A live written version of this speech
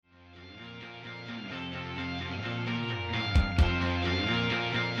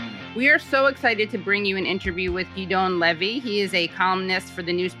We are so excited to bring you an interview with Gideon Levy. He is a columnist for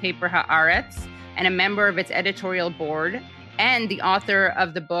the newspaper Haaretz and a member of its editorial board, and the author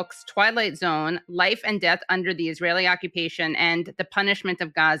of the books Twilight Zone, Life and Death Under the Israeli Occupation, and The Punishment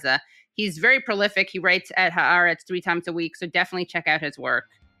of Gaza. He's very prolific. He writes at Haaretz 3 times a week, so definitely check out his work.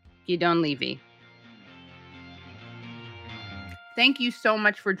 Gideon Levy. Thank you so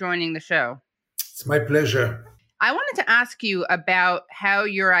much for joining the show. It's my pleasure. I wanted to ask you about how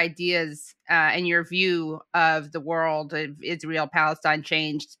your ideas and your view of the world of Israel-Palestine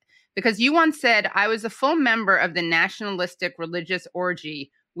changed, because you once said, "I was a full member of the nationalistic religious orgy.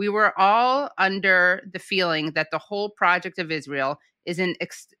 We were all under the feeling that the whole project of Israel is an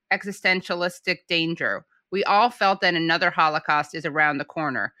existentialistic danger. We all felt that another Holocaust is around the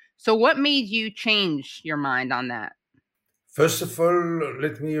corner." So what made you change your mind on that? First of all,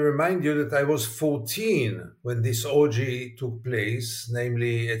 let me remind you that I was 14 when this orgy took place,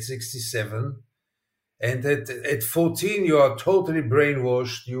 namely at 67. And at 14, you are totally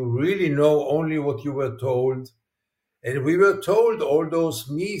brainwashed. You really know only what you were told. And we were told all those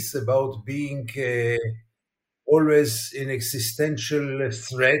myths about being always in existential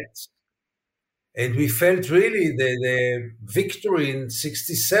threat. And we felt really the victory in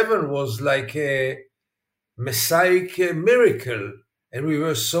 67 was like a Messianic miracle, and we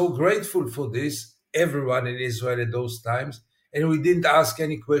were so grateful for this, everyone in Israel at those times, and we didn't ask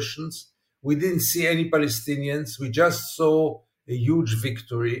any questions. We didn't see any Palestinians. We just saw a huge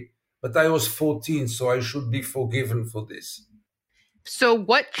victory, but I was 14, so I should be forgiven for this. So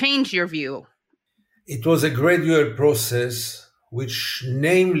what changed your view? It was a gradual process, which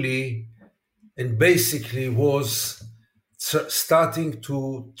namely and basically was starting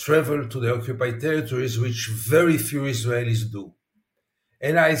to travel to the occupied territories, which very few Israelis do.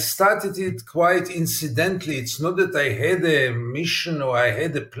 And I started it quite incidentally. It's not that I had a mission or I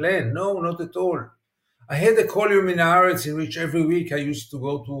had a plan. No, not at all. I had a column in Haaretz in which every week I used to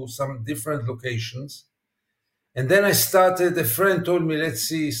go to some different locations. And then I started, a friend told me, let's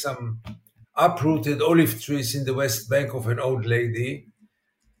see some uprooted olive trees in the West Bank of an old lady.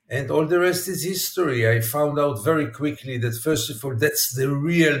 And all the rest is history. I found out very quickly that, first of all, that's the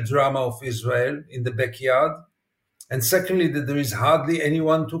real drama of Israel in the backyard. And secondly, that there is hardly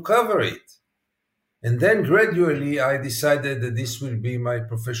anyone to cover it. And then gradually, I decided that this will be my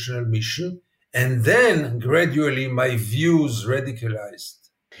professional mission. And then gradually, my views radicalized.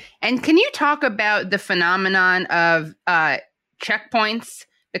 And can you talk about the phenomenon of checkpoints?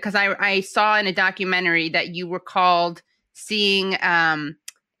 Because I saw in a documentary that you recalled seeing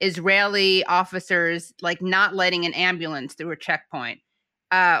Israeli officers like not letting an ambulance through a checkpoint.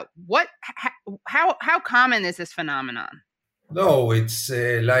 How common is this phenomenon? No, it's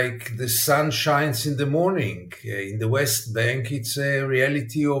like the sun shines in the morning. In the West Bank, it's a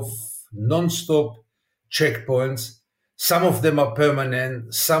reality of non-stop checkpoints. Some of them are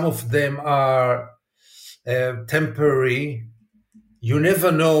permanent. Some of them are temporary. You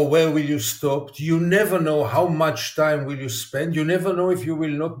never know where will you stop. You never know how much time will you spend. You never know if you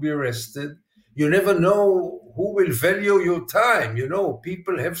will not be arrested. You never know who will value your time. You know,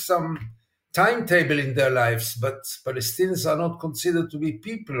 people have some timetable in their lives, but Palestinians are not considered to be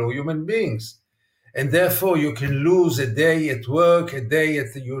people or human beings. And therefore, you can lose a day at work, a day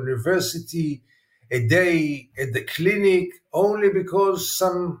at the university, a day at the clinic, only because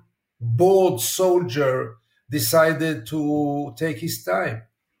some bored soldier decided to take his time.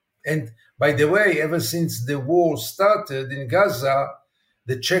 And by the way, ever since the war started in Gaza,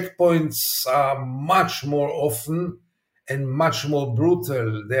 the checkpoints are much more often and much more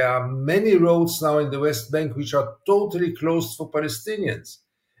brutal. There are many roads now in the West Bank which are totally closed for Palestinians.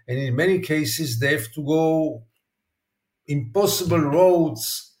 And in many cases, they have to go impossible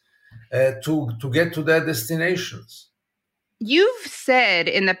roads to get to their destinations. You've said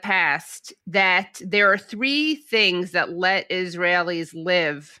in the past that there are 3 things that let Israelis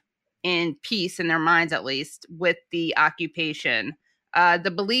live in peace, in their minds at least, with the occupation.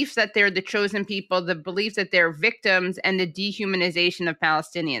 The belief that they're the chosen people, the belief that they're victims, and the dehumanization of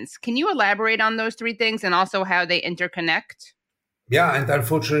Palestinians. Can you elaborate on those 3 things and also how they interconnect? Yeah, and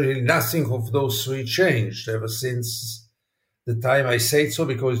unfortunately, nothing of those 3 changed ever since the time I said so,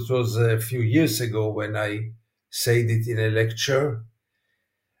 because it was a few years ago when I said it in a lecture.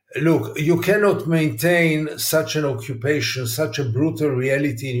 Look, you cannot maintain such an occupation, such a brutal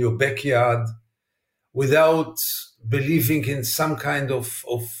reality in your backyard without believing in some kind of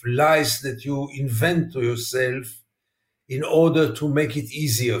lies that you invent to yourself in order to make it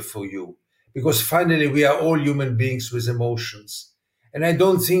easier for you. Because finally, we are all human beings with emotions. And I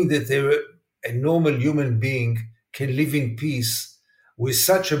don't think that a normal human being can live in peace with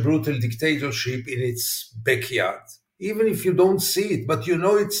such a brutal dictatorship in its backyard. Even if you don't see it, but you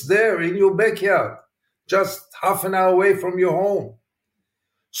know it's there in your backyard, just half an hour away from your home.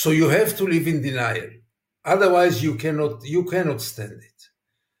 So you have to live in denial. Otherwise, you cannot stand it.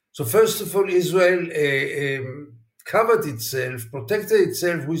 So first of all, Israel covered itself, protected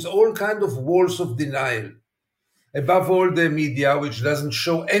itself with all kinds of walls of denial. Above all, the media, which doesn't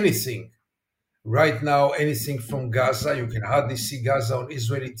show anything. Right now, anything from Gaza, you can hardly see Gaza on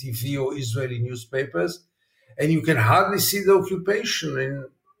Israeli TV or Israeli newspapers, and you can hardly see the occupation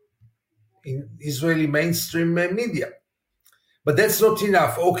in Israeli mainstream media. But that's not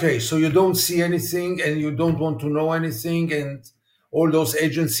enough. Okay, so you don't see anything and you don't want to know anything, and all those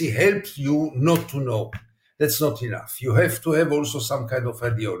agencies help you not to know. That's not enough. You have to have also some kind of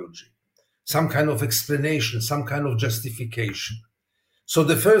ideology, some kind of explanation, some kind of justification. So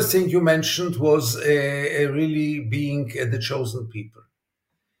the first thing you mentioned was really being the chosen people.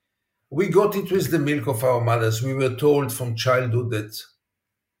 We got it with the milk of our mothers. We were told from childhood that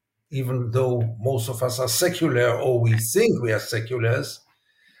even though most of us are secular, or we think we are seculars,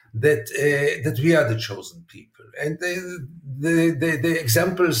 that we are the chosen people. And the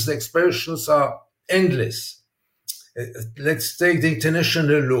examples, the expressions are endless. Let's take the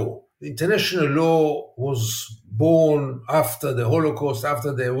international law. The international law was born after the Holocaust,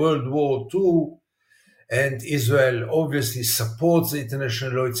 after the World War II, and Israel obviously supports the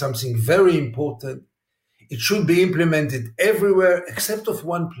international law. It's something very important. It should be implemented everywhere except of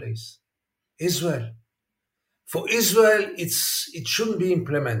one place, Israel. For Israel, it shouldn't be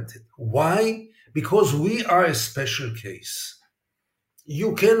implemented. Why? Because we are a special case.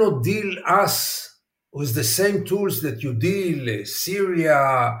 You cannot deal us with the same tools that you deal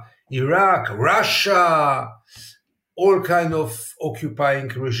Syria, Iraq, Russia, all kind of occupying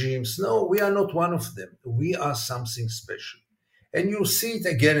regimes. No, we are not one of them. We are something special. And you see it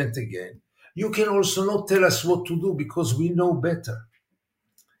again and again. You can also not tell us what to do because we know better.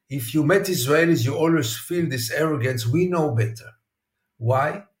 If you met Israelis, you always feel this arrogance. We know better.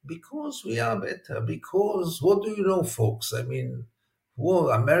 Why? Because we are better. Because what do you know, folks? I mean, well,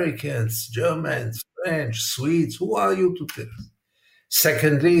 Americans, Germans, French, Swedes, who are you to tell?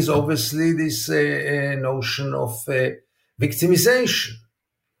 Secondly is obviously this notion of victimization.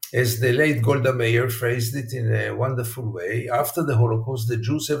 As the late Golda Meir phrased it in a wonderful way, after the Holocaust, the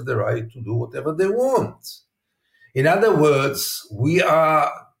Jews have the right to do whatever they want. In other words, we are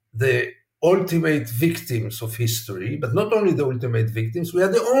the ultimate victims of history, but not only the ultimate victims, we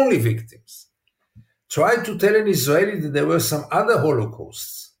are the only victims. Try to tell an Israeli that there were some other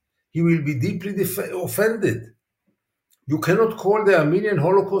Holocausts. He will be deeply offended. You cannot call the Armenian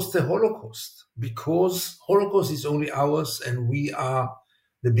Holocaust a Holocaust because Holocaust is only ours and we are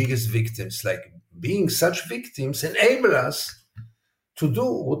the biggest victims. Like being such victims enable us to do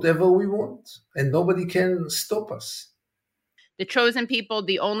whatever we want and nobody can stop us. The chosen people,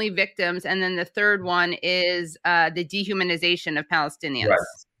 the only victims, and then the third one is the dehumanization of Palestinians. Right.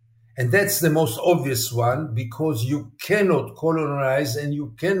 And that's the most obvious one because you cannot colonize and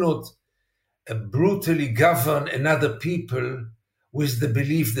you cannot brutally govern another people with the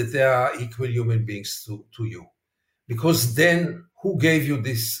belief that they are equal human beings to you. Because then who gave you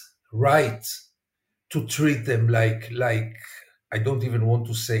this right to treat them like I don't even want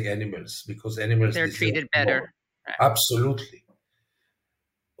to say animals because animals they're treated better. Right. Absolutely.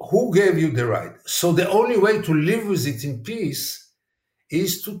 Who gave you the right? So the only way to live with it in peace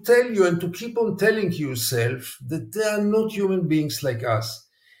is to tell you and to keep on telling yourself that they are not human beings like us.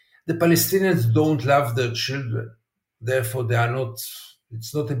 The Palestinians don't love their children. Therefore,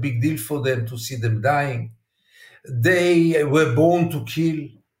 it's not a big deal for them to see them dying. They were born to kill.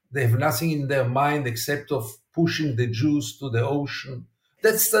 They have nothing in their mind except of pushing the Jews to the ocean.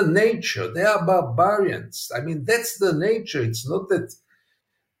 That's the nature. They are barbarians. I mean, that's the nature. It's not that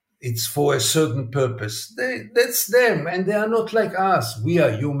it's for a certain purpose. That's them, and they are not like us. We are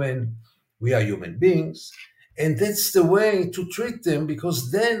human. We are human beings. And that's the way to treat them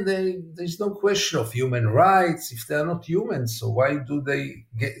because then there's no question of human rights. If they are not human, so why do they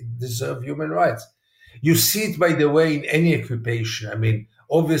deserve human rights? You see it, by the way, in any occupation. I mean,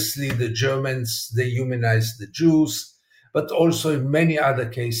 obviously the Germans, they humanized the Jews, but also in many other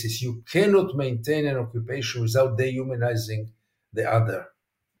cases, you cannot maintain an occupation without dehumanizing the other.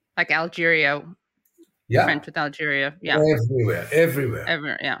 Like Algeria. Yeah. French with Algeria. Yeah.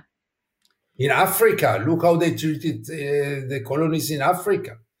 Everywhere. Yeah. In Africa, look how they treated the colonies in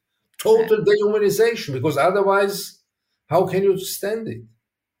Africa. Total dehumanization, because otherwise, how can you stand it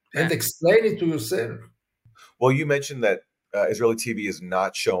and explain it to yourself? Well, you mentioned that Israeli TV is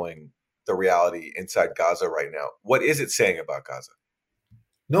not showing the reality inside Gaza right now. What is it saying about Gaza?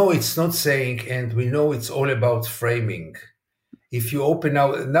 No, it's not saying, and we know it's all about framing. If you open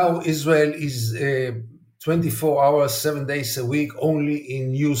now Israel is 24 hours, 7 days a week, only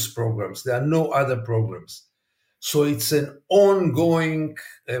in news programs. There are no other programs. So it's an ongoing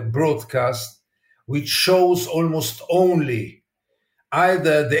broadcast which shows almost only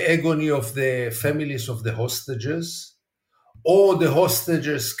either the agony of the families of the hostages, or the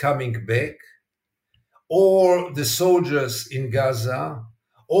hostages coming back, or the soldiers in Gaza,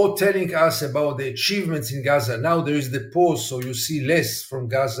 or telling us about the achievements in Gaza. Now there is the pause, so you see less from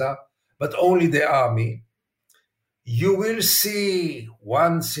Gaza, but only the army. You will see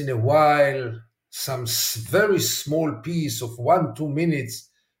once in a while some very small piece of 1-2 minutes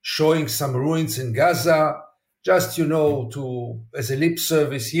showing some ruins in Gaza, just, as a lip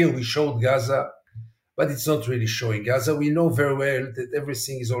service. Here we showed Gaza, but it's not really showing Gaza. We know very well that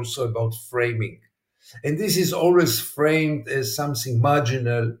everything is also about framing. And this is always framed as something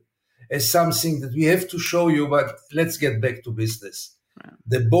marginal, as something that we have to show you, but let's get back to business. Wow.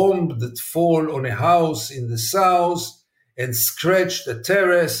 The bomb that fall on a house in the south and scratched a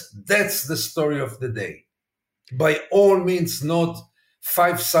terrace, that's the story of the day. By all means, not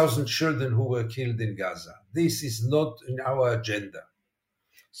 5,000 children who were killed in Gaza. This is not in our agenda.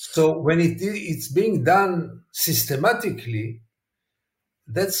 So when it's being done systematically,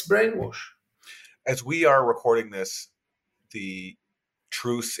 that's brainwash. As we are recording this, the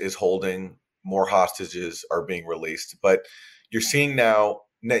truce is holding, more hostages are being released, but you're seeing now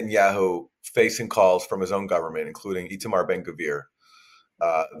Netanyahu facing calls from his own government, including Itamar Ben-Gvir,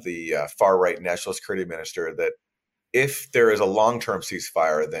 the far-right national security minister, that if there is a long-term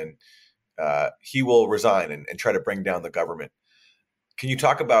ceasefire, then he will resign and try to bring down the government. Can you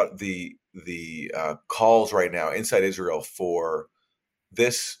talk about the calls right now inside Israel for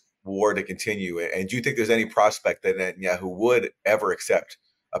this war to continue? And do you think there's any prospect that Netanyahu would ever accept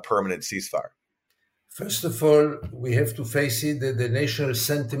a permanent ceasefire? First of all, we have to face it that the national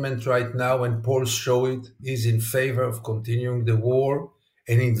sentiment right now, and polls show it, is in favor of continuing the war,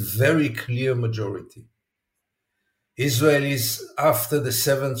 and in very clear majority. Israelis, after the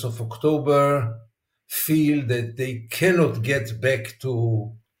 7th of October, feel that they cannot get back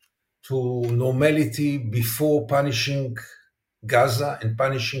to normality before punishing Gaza and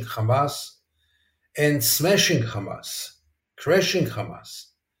punishing Hamas and smashing Hamas, crashing Hamas.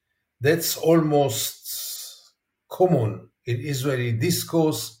 That's almost common in Israeli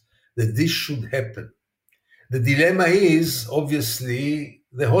discourse that this should happen. The dilemma is obviously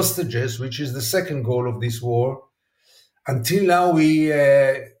the hostages, which is the second goal of this war. Until now, we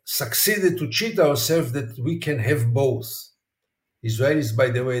succeeded to cheat ourselves that we can have both. Israelis, by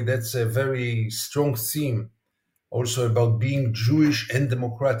the way, that's a very strong theme, also about being Jewish and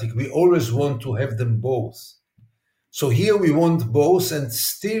democratic. We always want to have them both. So here we want both, and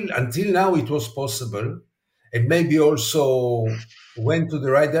still, until now, it was possible, and maybe also went to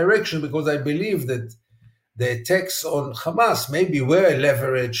the right direction, because I believe that the attacks on Hamas maybe were a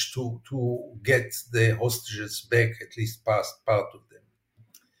leverage to get the hostages back, at least part of them.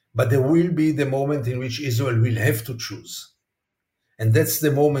 But there will be the moment in which Israel will have to choose. And that's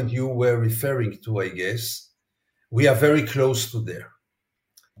the moment you were referring to, I guess. We are very close to there.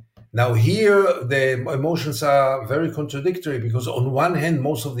 Now here, the emotions are very contradictory, because on one hand,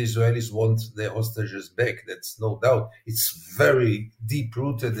 most of the Israelis want the hostages back. That's no doubt. It's very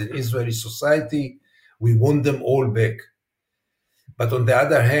deep-rooted in Israeli society. We want them all back. But on the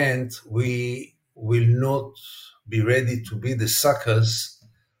other hand, we will not be ready to be the suckers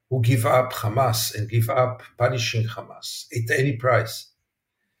who give up Hamas and give up punishing Hamas at any price.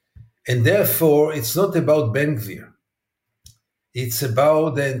 And therefore, it's not about Ben-Gvir. It's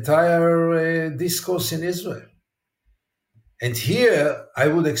about the entire discourse in Israel. And here, I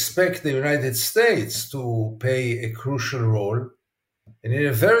would expect the United States to play a crucial role. And in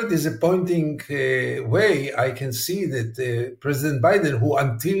a very disappointing way, I can see that President Biden, who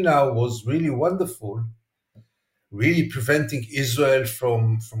until now was really wonderful, really preventing Israel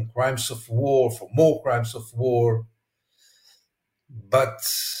from crimes of war, from more crimes of war. But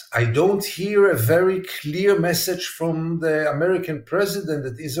I don't hear a very clear message from the American president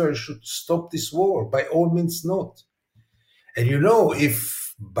that Israel should stop this war. By all means not. And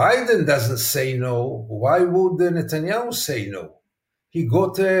if Biden doesn't say no, why would Netanyahu say no? He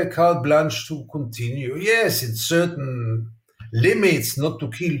got a carte blanche to continue. Yes, in certain limits, not to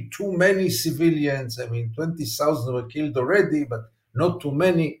kill too many civilians. 20,000 were killed already, but not too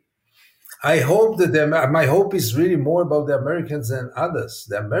many. I hope that my hope is really more about the Americans than others.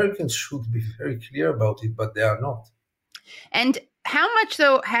 The Americans should be very clear about it, but they are not. And how much,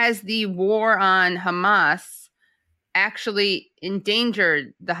 though, has the war on Hamas actually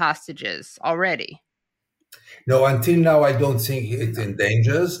endangered the hostages already? No, until now, I don't think it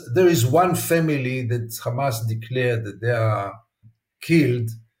endangers. There is one family that Hamas declared that they are killed,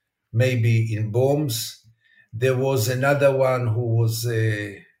 maybe in bombs. There was another one who was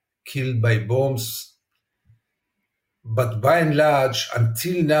killed by bombs. But by and large,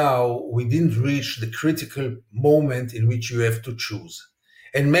 until now, we didn't reach the critical moment in which you have to choose.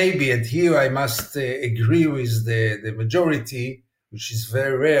 And maybe, and here I must agree with the majority, which is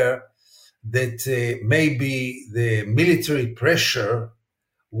very rare, that maybe the military pressure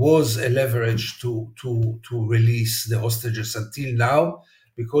was a leverage to release the hostages until now,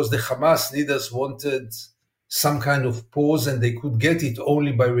 because the Hamas leaders wanted some kind of pause, and they could get it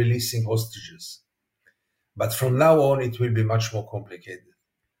only by releasing hostages. But from now on, it will be much more complicated.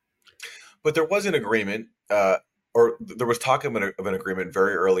 But there was an agreement, or there was talk of an agreement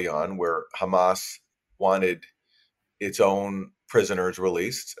very early on, where Hamas wanted its own prisoners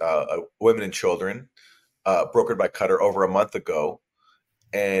released, women and children, brokered by Qatar over a month ago.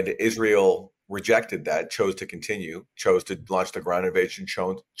 And Israel rejected that, chose to continue, chose to launch the ground invasion,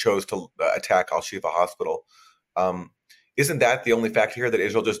 chose to attack Al-Shifa Hospital. Isn't that the only factor here, that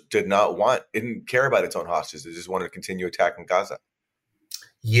Israel just didn't care about its own hostages? It just wanted to continue attacking Gaza?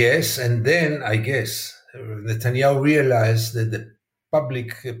 Yes, and then I guess Netanyahu realized that the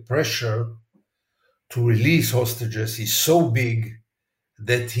public pressure to release hostages is so big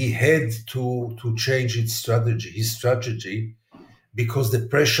that he had to change his strategy, because the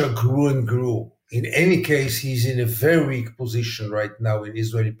pressure grew and grew. In any case, he's in a very weak position right now in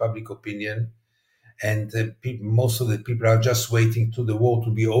Israeli public opinion, and most of the people are just waiting to the war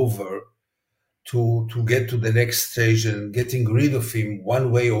to be over to get to the next stage and getting rid of him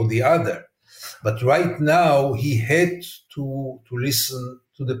one way or the other. But right now, he had to listen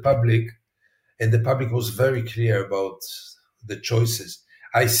to the public, and the public was very clear about the choices.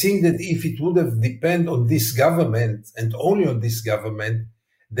 I think that if it would have depended on this government and only on this government,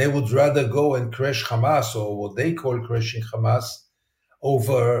 they would rather go and crash Hamas, or what they call crashing Hamas,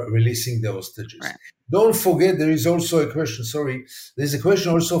 over releasing the hostages. Right. Don't forget, there is also a question, there's a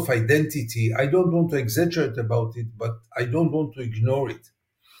question also of identity. I don't want to exaggerate about it, but I don't want to ignore it.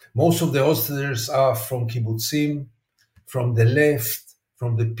 Most of the hostages are from kibbutzim, from the left,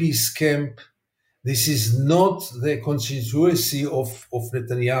 from the peace camp. This is not the constituency of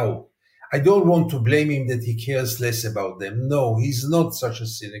Netanyahu. I don't want to blame him that he cares less about them. No, he's not such a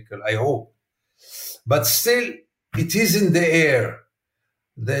cynical, I hope. But still, it is in the air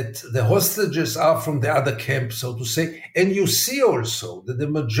that the hostages are from the other camp, so to say. And you see also that the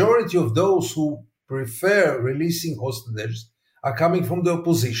majority of those who prefer releasing hostages are coming from the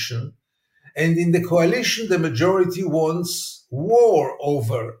opposition. And in the coalition, the majority wants war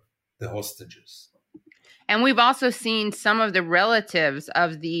over the hostages. And we've also seen some of the relatives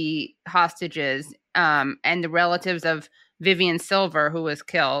of the hostages and the relatives of Vivian Silver, who was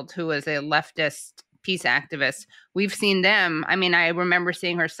killed, who was a leftist peace activist. We've seen them. I mean, I remember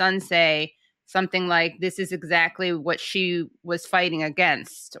seeing her son say something like, this is exactly what she was fighting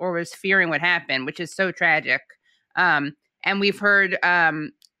against, or was fearing would happen, which is so tragic. And we've heard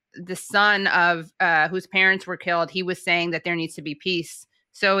the son of whose parents were killed, he was saying that there needs to be peace.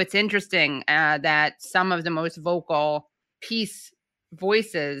 So it's interesting that some of the most vocal peace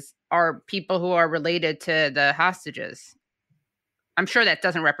voices are people who are related to the hostages. I'm sure that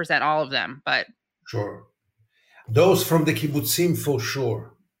doesn't represent all of them, but... Sure. Those from the kibbutzim, for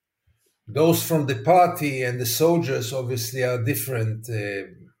sure. Those from the party and the soldiers obviously are different,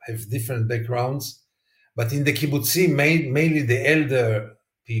 have different backgrounds. But in the kibbutzim, mainly the elder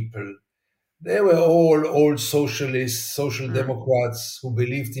people, they were all old socialists, social democrats who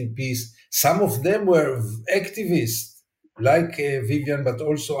believed in peace. Some of them were activists, like Vivian, but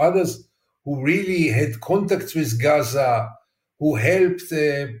also others who really had contacts with Gaza, who helped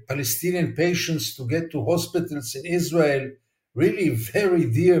Palestinian patients to get to hospitals in Israel, really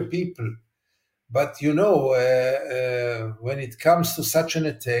very dear people. But, you know, when it comes to such an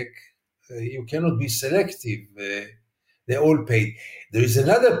attack, you cannot be selective. They all paid. There is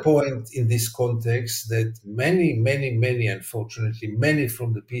another point in this context that many, unfortunately, many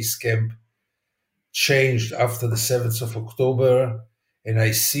from the peace camp changed after the 7th of October, and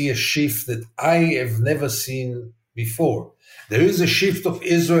I see a shift that I have never seen before. There is a shift of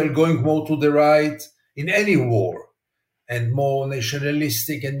Israel going more to the right in any war, and more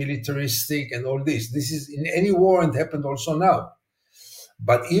nationalistic and militaristic and all this. This is in any war and happened also now.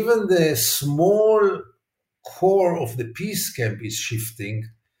 But even the small core of the peace camp is shifting.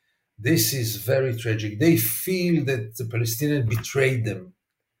 This is very tragic. They feel that the Palestinians betrayed them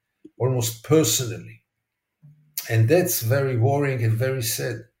almost personally. And that's very worrying and very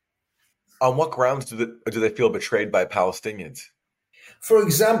sad. On what grounds do they feel betrayed by Palestinians? For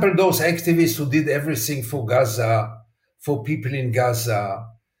example, those activists who did everything for Gaza, for people in Gaza,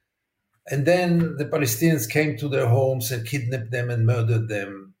 and then the Palestinians came to their homes and kidnapped them and murdered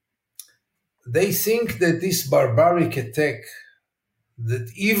them. They think that this barbaric attack,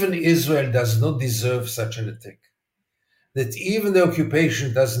 that even Israel does not deserve such an attack, that even the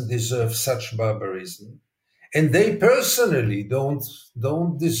occupation doesn't deserve such barbarism, and they personally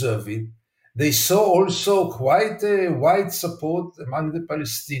don't deserve it. They saw also quite a wide support among the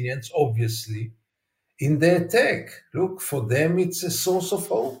Palestinians, obviously, in the attack. Look, for them, it's a source of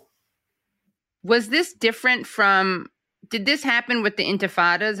hope. Was this different from, did this happen with the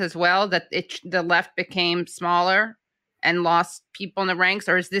intifadas as well, that the left became smaller and lost people in the ranks,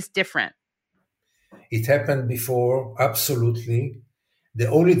 or is this different? It happened before, absolutely. The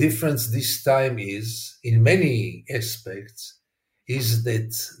only difference this time is, in many aspects, is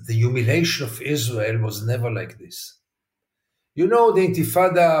that the humiliation of Israel was never like this. You know, the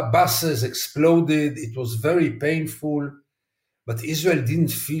Intifada buses exploded. It was very painful, but Israel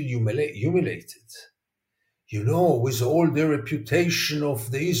didn't feel humiliated. You know, with all the reputation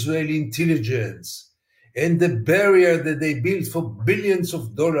of the Israeli intelligence and the barrier that they built for billions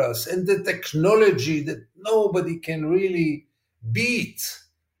of dollars and the technology that nobody can really beat.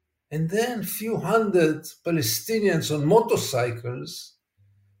 And then a few hundred Palestinians on motorcycles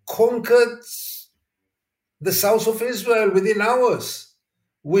conquered the south of Israel within hours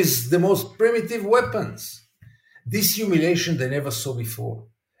with the most primitive weapons. This humiliation they never saw before.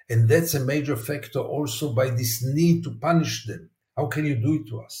 And that's a major factor also by this need to punish them. How can you do it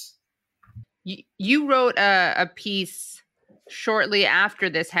to us? You wrote a piece shortly after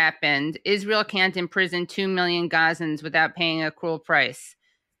this happened. Israel can't imprison 2 million Gazans without paying a cruel price.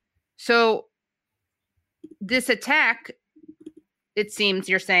 So this attack, it seems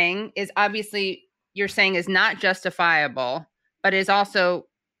you're saying, is not justifiable, but is also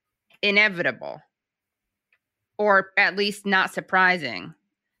inevitable, or at least not surprising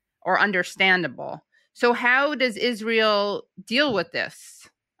or understandable. So how does Israel deal with this?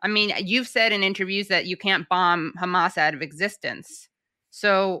 I mean, you've said in interviews that you can't bomb Hamas out of existence.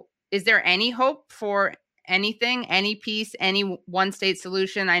 So is there any hope for anything, any peace, any one-state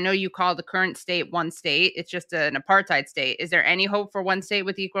solution? I know you call the current state one state. It's just an apartheid state. Is there any hope for one state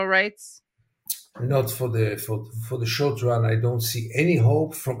with equal rights? Not for the short run. I don't see any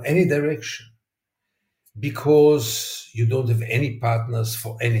hope from any direction, because you don't have any partners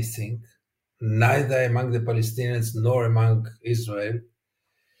for anything, neither among the Palestinians nor among Israel.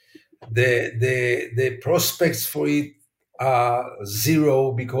 The prospects for it are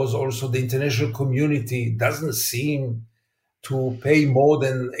zero, because also the international community doesn't seem to pay more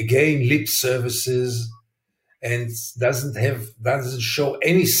than, again, lip services, and doesn't show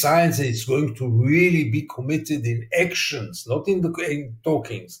any signs that it's going to really be committed in actions, not in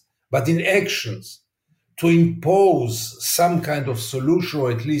talkings, but in actions, to impose some kind of solution,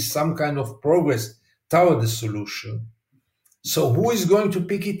 or at least some kind of progress toward the solution. So who is going to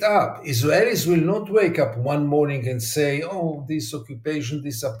pick it up? Israelis will not wake up one morning and say, oh, this occupation,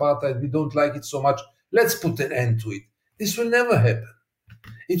 this apartheid, we don't like it so much, let's put an end to it. This will never happen.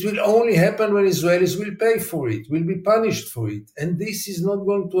 It will only happen when Israelis will pay for it, will be punished for it. And this is not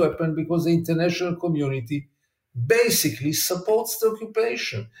going to happen because the international community basically supports the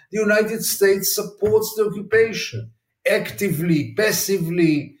occupation. The United States supports the occupation actively,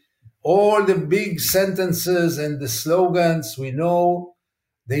 passively. All the big sentences and the slogans we know,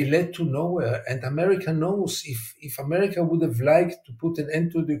 they led to nowhere. And America knows if America would have liked to put an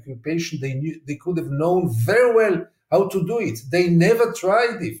end to the occupation, they could have known very well how to do it. They never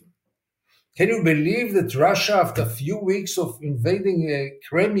tried even. Can you believe that Russia, after a few weeks of invading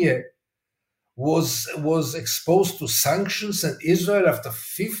Crimea, was exposed to sanctions, and Israel, after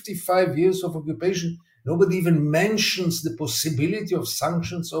 55 years of occupation, nobody even mentions the possibility of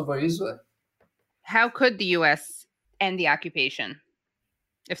sanctions over Israel? How could the U.S. end the occupation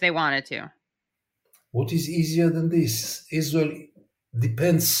if they wanted to? What is easier than this? Israel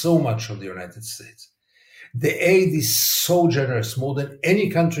depends so much on the United States. The aid is so generous, more than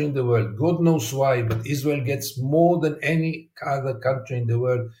any country in the world. God knows why, but Israel gets more than any other country in the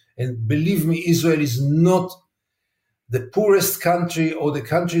world. And believe me, Israel is not the poorest country or the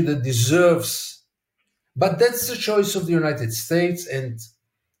country that deserves. But that's the choice of the United States, and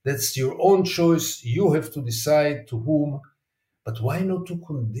that's your own choice. You have to decide to whom. But why not to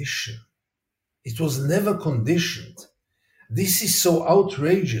condition? It was never conditioned. This is so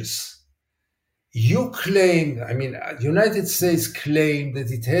outrageous. You claim, the United States claim that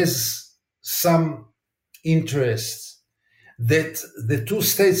it has some interests, that the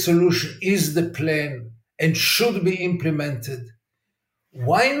two-state solution is the plan and should be implemented,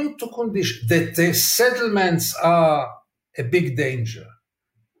 why not to condition that the settlements are a big danger?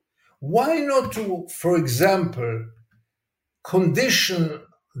 Why not to, for example, condition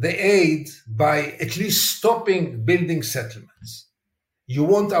the aid by at least stopping building settlements? You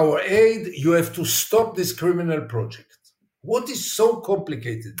want our aid, you have to stop this criminal project. What is so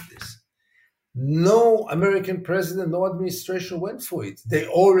complicated in this? No American president, no administration went for it. They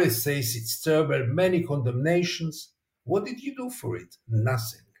always say it's terrible, many condemnations. What did you do for it?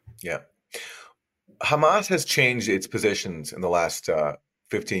 Nothing. Yeah. Hamas has changed its positions in the last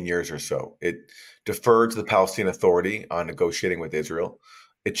 15 years or so. It deferred to the Palestinian Authority on negotiating with Israel.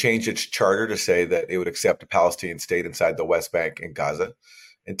 It changed its charter to say that it would accept a Palestinian state inside the West Bank and Gaza.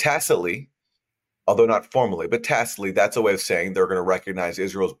 And tacitly, although not formally, but tacitly, that's a way of saying they're going to recognize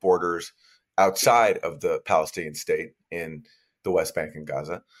Israel's borders outside of the Palestinian state in the West Bank and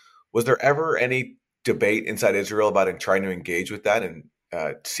Gaza. Was there ever any debate inside Israel about trying to engage with that and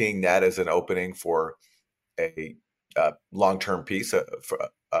seeing that as an opening for a long-term peace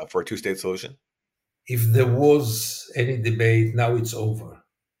for a two-state solution? If there was any debate, now it's over.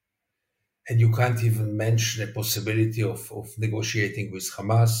 And you can't even mention a possibility of negotiating with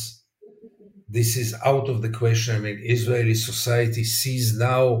Hamas. This is out of the question. I mean, Israeli society sees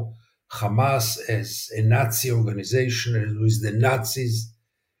now Hamas as a Nazi organization, and with the Nazis,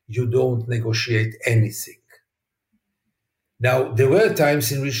 you don't negotiate anything. Now, there were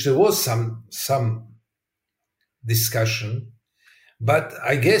times in which there was some discussion, but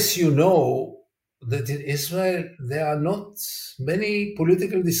I guess you know that in Israel, there are not many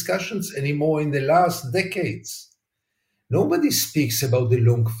political discussions anymore in the last decades. Nobody speaks about the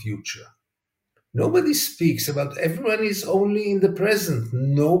long future. Nobody speaks about, everyone is only in the present.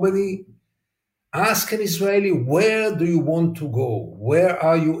 Nobody asks an Israeli, where do you want to go? Where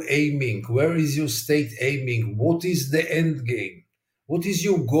are you aiming? Where is your state aiming? What is the end game? What is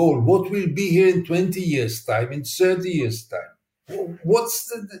your goal? What will be here in 20 years' time, in 30 years' time? What's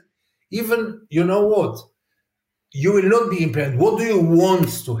the even, you know what? You will not be implemented. What do you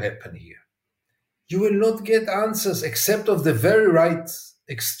want to happen here? You will not get answers except of the very right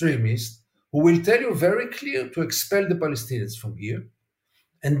extremists who will tell you very clear to expel the Palestinians from here.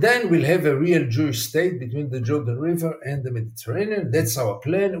 And then we'll have a real Jewish state between the Jordan River and the Mediterranean. That's our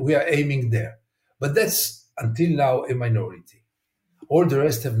plan. We are aiming there. But that's, until now, a minority. All the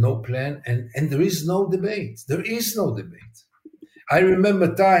rest have no plan, and there is no debate. There is no debate. I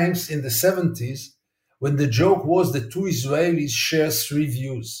remember times in the 70s when the joke was that two Israelis share three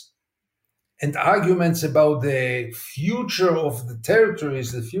views, and arguments about the future of the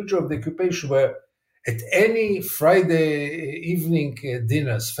territories, the future of the occupation, were at any Friday evening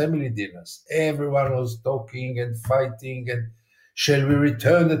dinners, family dinners. Everyone was talking and fighting, and shall we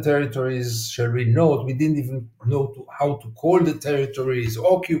return the territories? Shall we not? We didn't even know how to call the territories,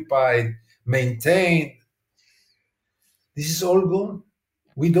 occupied, maintained. This is all gone.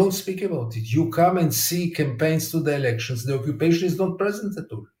 We don't speak about it. You come and see campaigns to the elections. The occupation is not present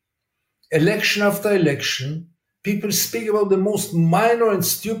at all. Election after election, people speak about the most minor and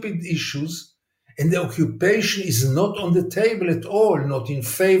stupid issues, and the occupation is not on the table at all, not in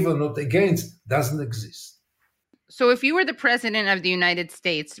favor, not against, doesn't exist. So if you were the president of the United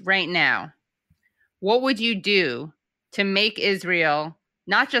States right now, what would you do to make Israel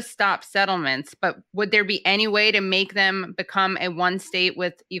not just stop settlements, but would there be any way to make them become a one state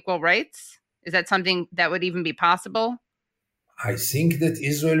with equal rights? Is that something that would even be possible? I think that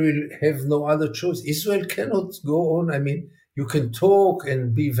Israel will have no other choice. Israel cannot go on. I mean, you can talk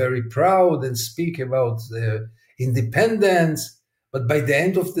and be very proud and speak about independence, but by the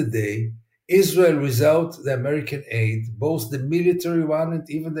end of the day, Israel, without the American aid, both the military one and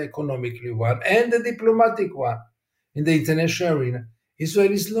even the economically one, and the diplomatic one in the international arena,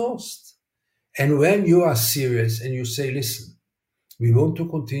 Israel is lost. And when you are serious and you say, listen, we want to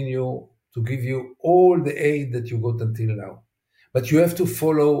continue to give you all the aid that you got until now, but you have to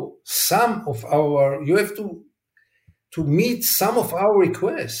follow some of our, you have to meet some of our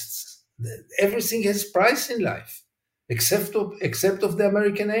requests. Everything has price in life, except of the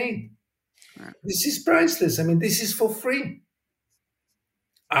American aid. This is priceless. I mean, this is for free.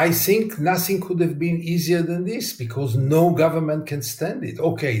 I think nothing could have been easier than this because no government can stand it.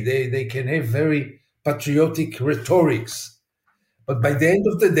 Okay, they can have very patriotic rhetorics. But by the end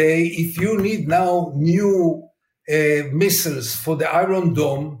of the day, if you need now new missiles for the Iron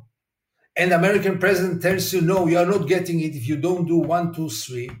Dome, and the American president tells you, no, you are not getting it if you don't do 1, 2,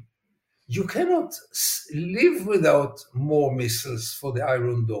 3, you cannot live without more missiles for the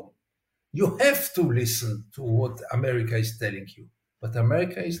Iron Dome. You have to listen to what America is telling you, but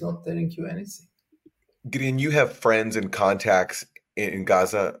America is not telling you anything. Gideon, you have friends and contacts in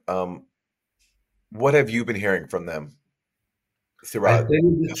Gaza. What have you been hearing from them I throughout tell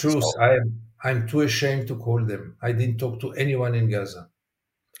you the this truth, assault? I'm too ashamed to call them. I didn't talk to anyone in Gaza.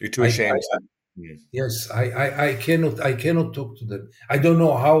 You're too ashamed to. Yes, I cannot talk to them. I don't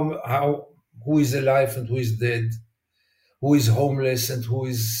know how who is alive and who is dead, who is homeless and who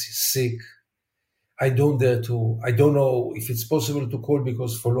is sick. I don't dare to. I don't know if it's possible to call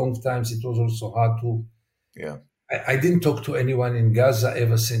because for long times it was also hard to. Yeah. I didn't talk to anyone in Gaza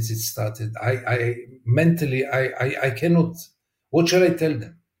ever since it started. I mentally I cannot. What shall I tell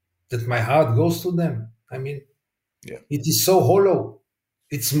them? That my heart goes to them. I mean, Yeah. it is so hollow.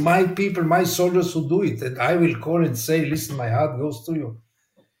 It's my people, my soldiers who do it, and I will call and say, "Listen, my heart goes to you."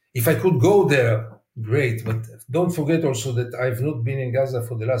 If I could go there, great. But don't forget also that I've not been in Gaza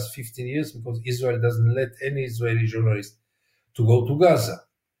for the last 15 years because Israel doesn't let any Israeli journalist to go to Gaza.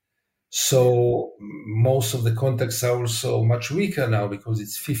 So most of the contacts are also much weaker now because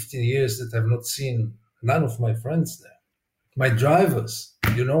it's 15 years that I've not seen none of my friends there. My drivers,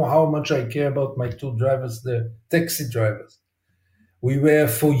 you know how much I care about my two drivers there, taxi drivers. We were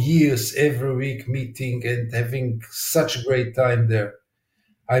for years every week meeting and having such a great time there.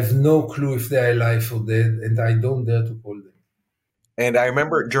 I've no clue if they're alive or dead, and I don't dare to call them. And I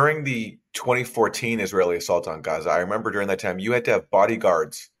remember during the 2014 Israeli assault on Gaza, I remember during that time you had to have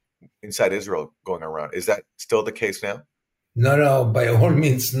bodyguards inside Israel going around. Is that still the case now? No, by all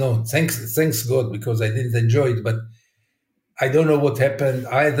means, no. Thanks God, because I didn't enjoy it, but I don't know what happened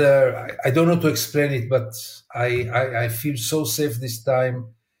either. I don't know to explain it, but I feel so safe this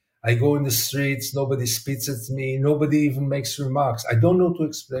time. I go in the streets, nobody spits at me, nobody even makes remarks. I don't know to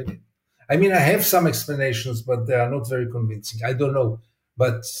explain it. I mean, I have some explanations, but they are not very convincing. I don't know,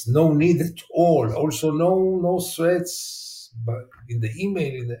 but no need at all. Also, no threats, but in the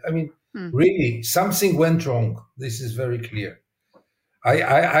email, really, something went wrong. This is very clear.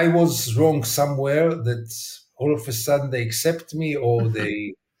 I was wrong somewhere that all of a sudden they accept me or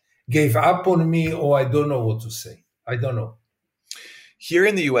they gave up on me or I don't know what to say. I don't know. Here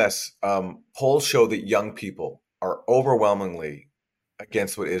in the US, polls show that young people are overwhelmingly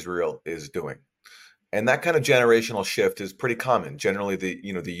against what Israel is doing. And that kind of generational shift is pretty common. Generally,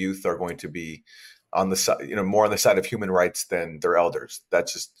 the youth are going to be on the side, more on the side of human rights than their elders.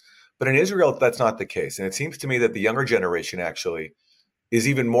 But in Israel, that's not the case. And it seems to me that the younger generation actually is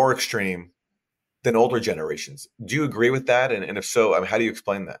even more extreme than older generations. Do you agree with that? And if so, how do you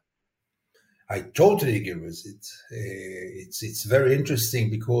explain that? I totally agree with it. It's very interesting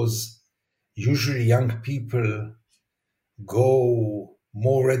because usually young people go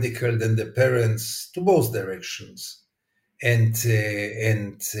more radical than the parents to both directions. And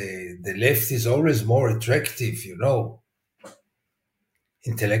the left is always more attractive,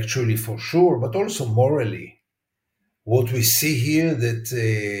 intellectually for sure, but also morally. What we see here that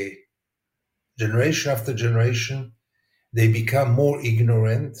generation after generation, they become more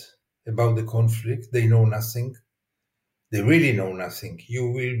ignorant about the conflict. They know nothing. They really know nothing.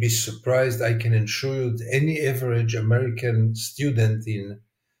 You will be surprised. I can assure you that any average American student in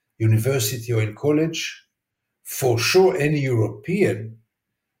university or in college, for sure any European,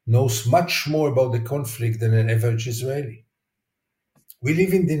 knows much more about the conflict than an average Israeli. We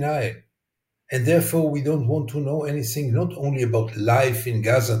live in denial. And therefore, we don't want to know anything, not only about life in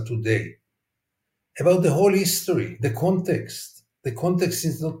Gaza today, about the whole history, the context. The context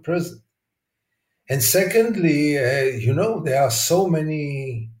is not present. And secondly, there are so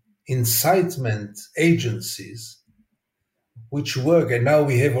many incitement agencies which work. And now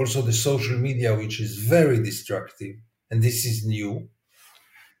we have also the social media, which is very destructive. And this is new.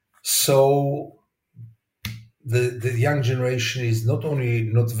 So the young generation is not only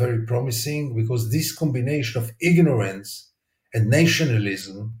not very promising, because this combination of ignorance and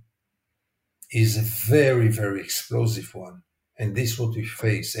nationalism is a very, very explosive one. And this is what we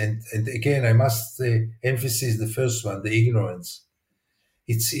face. And again, I must emphasize the first one, the ignorance.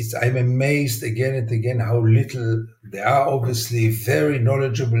 I'm amazed again and again how little there are. Obviously very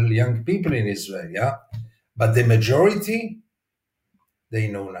knowledgeable young people in Israel, yeah, but the majority, they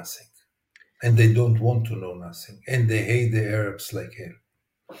know nothing, and they don't want to know nothing, and they hate the Arabs like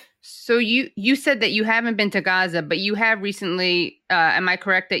hell. So you said that you haven't been to Gaza, but you have recently. Am I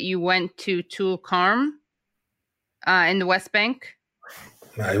correct that you went to Tulkarm in the West Bank?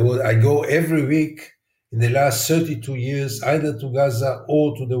 I go every week in the last 32 years, either to Gaza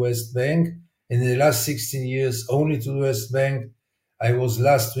or to the West Bank. In the last 16 years, only to the West Bank. I was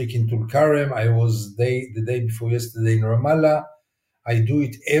last week in Tulkarem. I was the day before yesterday in Ramallah. I do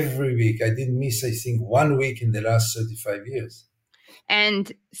it every week. I didn't miss, I think, 1 week in the last 35 years.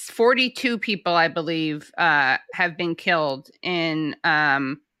 And 42 people, I believe, have been killed in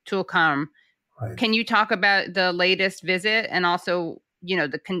Tulkarm. Right. Can you talk about the latest visit and also,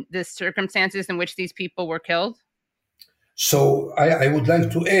 the circumstances in which these people were killed? So I would like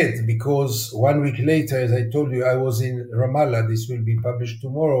to add, because 1 week later, as I told you, I was in Ramallah. This will be published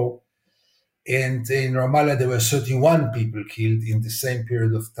tomorrow. And in Ramallah, there were 31 people killed in the same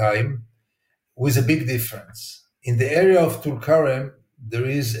period of time, with a big difference. In the area of Tulkarem, there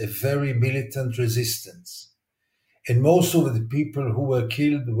is a very militant resistance. And most of the people who were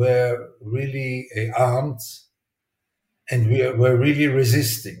killed were really armed and were really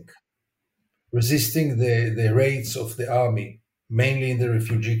resisting the raids of the army, mainly in the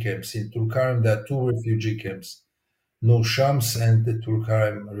refugee camps. In Tulkarem, there are 2 refugee camps, Nur Shams and the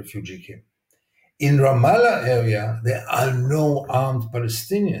Tulkarem refugee camp. In Ramallah area, there are no armed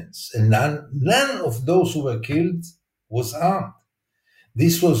Palestinians, and none of those who were killed was armed.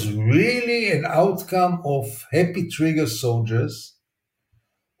 This was really an outcome of happy trigger soldiers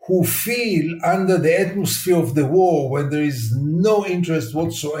who feel under the atmosphere of the war, when there is no interest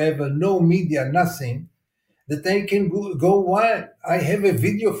whatsoever, no media, nothing, that they can go wild. I have a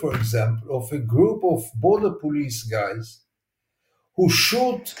video, for example, of a group of border police guys who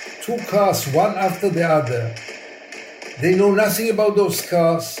shoot 2 cars one after the other. They know nothing about those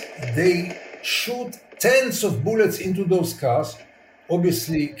cars. They shoot tens of bullets into those cars,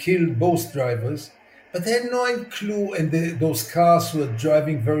 obviously killed both drivers, but they had no clue, and those cars were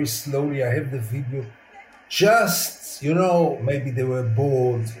driving very slowly. I have the video. Just, maybe they were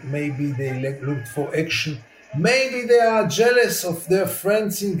bored, maybe they looked for action, maybe they are jealous of their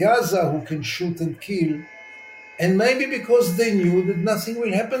friends in Gaza who can shoot and kill, and maybe because they knew that nothing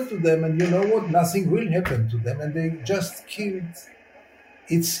will happen to them, and you know what? Nothing will happen to them, and they just killed.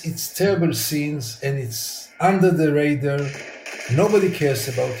 It's terrible scenes, and it's under the radar. Nobody cares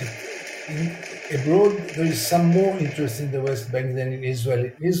about it. Abroad, there is some more interest in the West Bank than in Israel.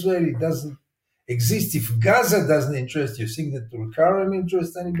 In Israel, it doesn't exist. If Gaza doesn't interest you, think that Tulkarem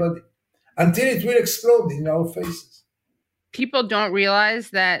interests anybody? Until it will explode in our faces. People don't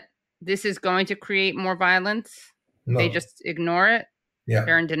realize that this is going to create more violence. No. They just ignore it. Yeah.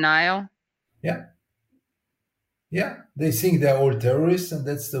 They're in denial. Yeah. They think they're all terrorists, and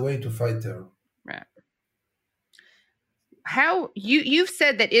that's the way to fight terror. Right. How you've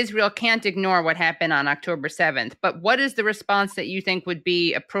said that Israel can't ignore what happened on October 7th, but what is the response that you think would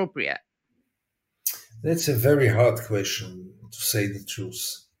be appropriate? That's a very hard question, to say the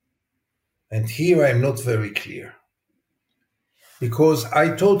truth. And here I'm not very clear. Because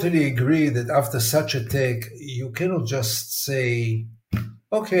I totally agree that after such attack, you cannot just say,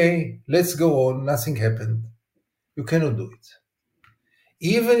 okay, let's go on, nothing happened. You cannot do it.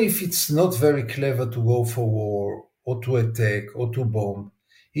 Even if it's not very clever to go for war, or to attack, or to bomb,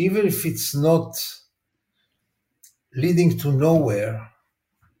 even if it's not leading to nowhere,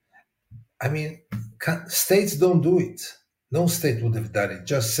 I mean, states don't do it. No state would have done it.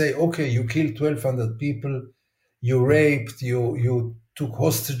 Just say, okay, you killed 1,200 people, you raped, you took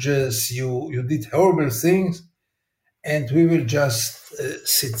hostages, you did horrible things, and we will just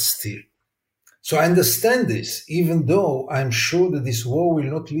sit still. So I understand this, even though I'm sure that this war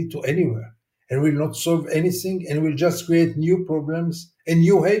will not lead to anywhere and will not solve anything and will just create new problems and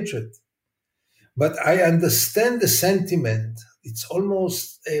new hatred. But I understand the sentiment. It's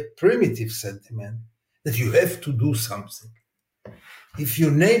almost a primitive sentiment that you have to do something. If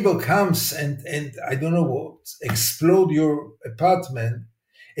your neighbor comes and I don't know what, explode your apartment,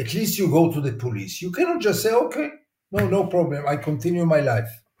 at least you go to the police. You cannot just say, okay, no problem, I continue my life.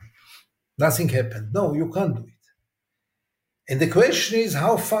 Nothing happened. No, you can't do it. And the question is,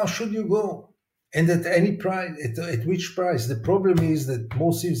 how far should you go? And at any price, at which price? The problem is that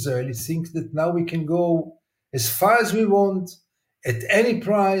most Israelis think that now we can go as far as we want, at any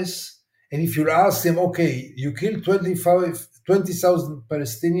price. And if you ask them, okay, you killed 20,000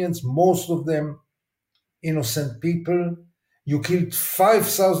 Palestinians, most of them innocent people. You killed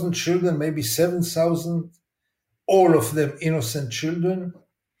 5,000 children, maybe 7,000, all of them innocent children.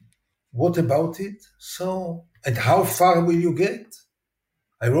 What about it? So, and how far will you get?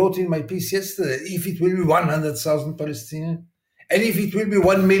 I wrote in my piece yesterday, if it will be 100,000 Palestinians, and if it will be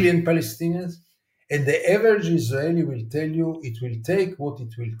 1 million Palestinians, and the average Israeli will tell you it will take what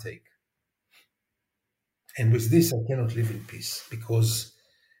it will take. And with this, I cannot live in peace, because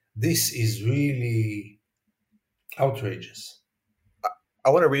this is really outrageous.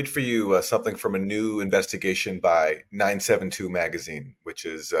 I want to read for you something from a new investigation by 972 magazine, which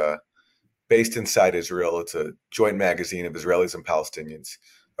is based inside Israel. It's a joint magazine of Israelis and Palestinians.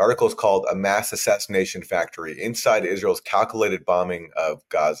 The article is called "A Mass Assassination Factory Inside Israel's Calculated Bombing of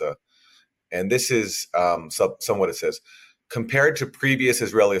Gaza." And this is somewhat it says, compared to previous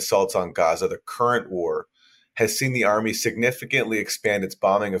Israeli assaults on Gaza, the current war has seen the army significantly expand its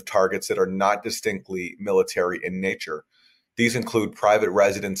bombing of targets that are not distinctly military in nature. These include private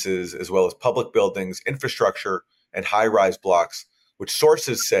residences, as well as public buildings, infrastructure, and high-rise blocks, which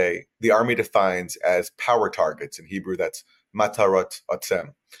sources say the army defines as power targets. In Hebrew, that's matarot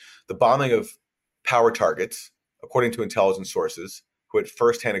otzem. The bombing of power targets, according to intelligence sources who had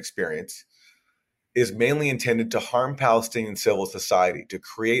firsthand experience, is mainly intended to harm Palestinian civil society, to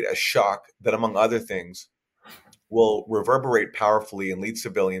create a shock that, among other things, will reverberate powerfully and lead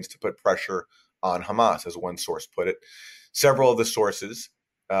civilians to put pressure on Hamas, as one source put it. Several of the sources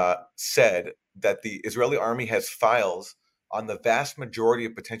said that the Israeli army has files on the vast majority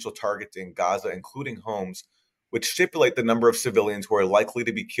of potential targets in Gaza, including homes, which stipulate the number of civilians who are likely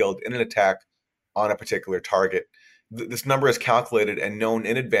to be killed in an attack on a particular target. This number is calculated and known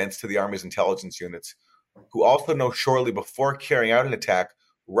in advance to the Army's intelligence units, who also know shortly before carrying out an attack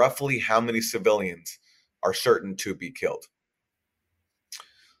roughly how many civilians are certain to be killed.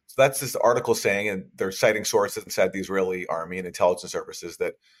 So that's this article saying, and they're citing sources inside the Israeli army and intelligence services,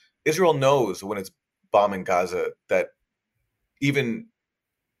 that Israel knows when it's bombing Gaza that even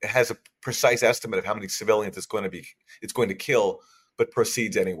has a precise estimate of how many civilians it's going to kill, but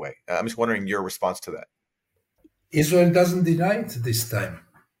proceeds anyway. I'm just wondering your response to that. Israel doesn't deny it this time.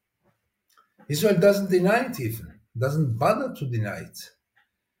 Israel doesn't deny it even, doesn't bother to deny it.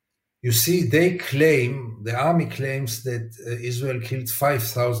 You see, the army claims that Israel killed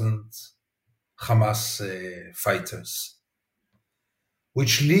 5,000 Hamas fighters,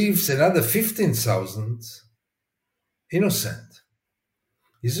 which leaves another 15,000 innocent.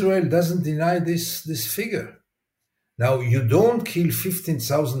 Israel doesn't deny this figure. Now, you don't kill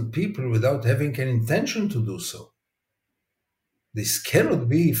 15,000 people without having an intention to do so. This cannot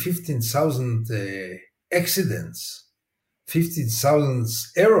be 15,000 accidents, 15,000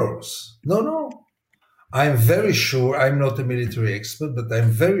 errors. No. I'm very sure, I'm not a military expert, but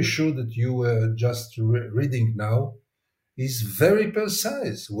I'm very sure that you were just reading now is very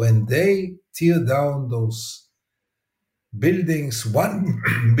precise. When they tear down those buildings, one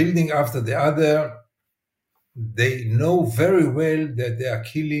building after the other, they know very well that they are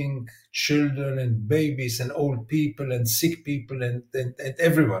killing children and babies and old people and sick people and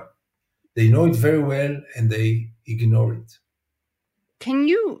everyone. They know it very well and they ignore it. Can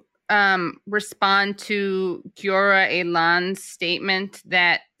you respond to Giora Elan's statement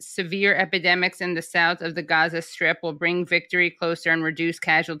that severe epidemics in the south of the Gaza Strip will bring victory closer and reduce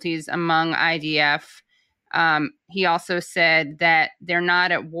casualties among IDF? He also said that they're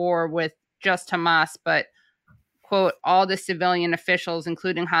not at war with just Hamas, but, quote, all the civilian officials,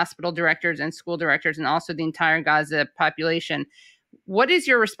 including hospital directors and school directors, and also the entire Gaza population. What is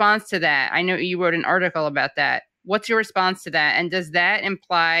your response to that? I know you wrote an article about that. What's your response to that? And does that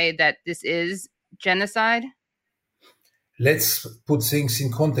imply that this is genocide? Let's put things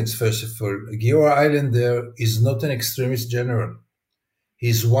in context first of all. Giora Eilander is not an extremist general.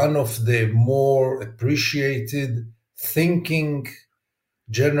 He's one of the more appreciated thinking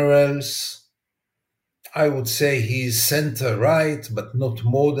generals. I would say he's center-right, but not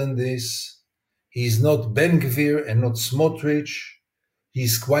more than this. He's not Ben-Gvir and not Smotrich.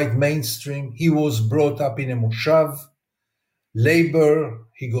 He's quite mainstream. He was brought up in a moshav, labor.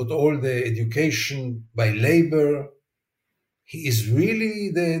 He got all the education by labor. He is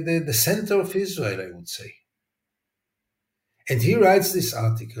really the center of Israel, I would say. And he writes this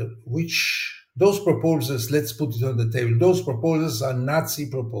article, which those proposals, let's put it on the table, those proposals are Nazi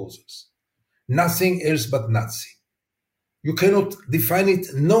proposals. Nothing else but Nazi. You cannot define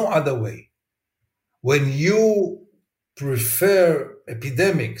it no other way. When you prefer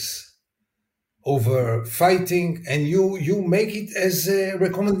epidemics over fighting and you make it as a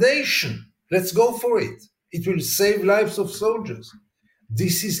recommendation, let's go for it. It will save lives of soldiers.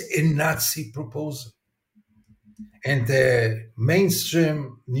 This is a Nazi proposal. And the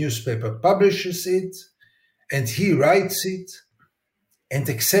mainstream newspaper publishes it, and he writes it, and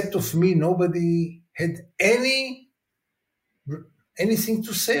except of me, nobody had anything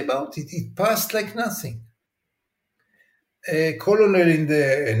to say about it. It passed like nothing. An ex-colonel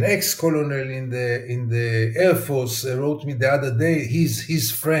in the Air Force wrote me the other day,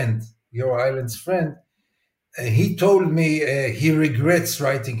 his friend, your island's friend, he told me he regrets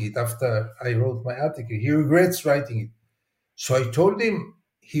writing it after I wrote my article. He regrets writing it. So I told him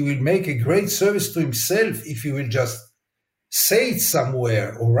he will make a great service to himself if he will just say it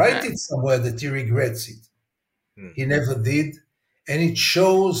somewhere or write it somewhere that he regrets it. He never did. And it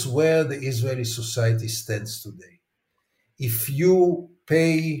shows where the Israeli society stands today. If you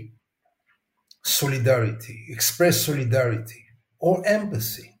pay solidarity, express solidarity or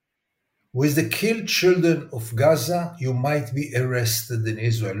empathy with the killed children of Gaza, you might be arrested in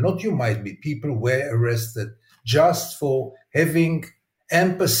Israel. Not you might be, people were arrested just for having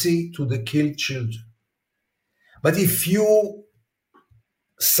empathy to the killed children. But if you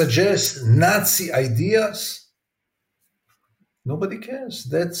suggest Nazi ideas, nobody cares.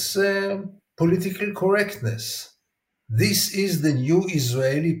 That's political correctness. This is the new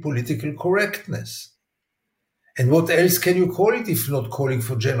Israeli political correctness. And what else can you call it if not calling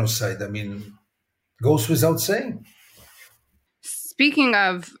for genocide? I mean, goes without saying. Speaking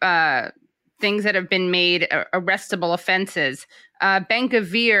of things that have been made arrestable offenses, Ben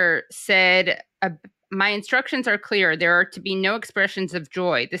Gvir said, my instructions are clear. There are to be no expressions of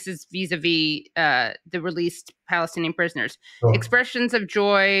joy. This is vis-a-vis the released Palestinian prisoners. Oh. Expressions of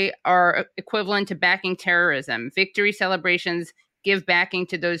joy are equivalent to backing terrorism. Victory celebrations give backing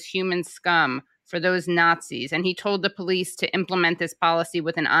to those human scum, for those Nazis. And he told the police to implement this policy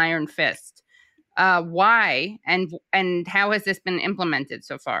with an iron fist. Why and how has this been implemented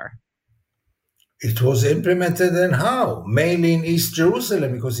so far? It was implemented and how? Mainly in East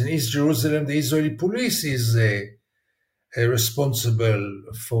Jerusalem, because in East Jerusalem, the Israeli police is responsible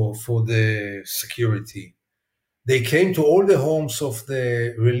for the security. They came to all the homes of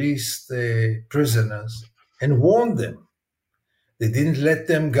the released prisoners and warned them. They didn't let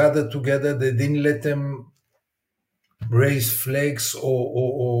them gather together. They didn't let them raise flags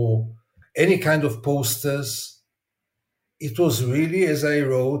or any kind of posters. It was really, as I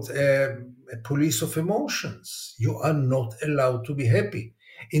wrote, a police of emotions. You are not allowed to be happy.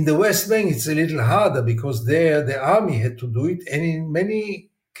 In the West Bank, it's a little harder because there the army had to do it. And in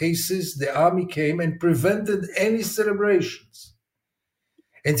many cases, the army came and prevented any celebrations.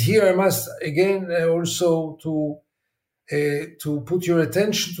 And here I must, again, also to put your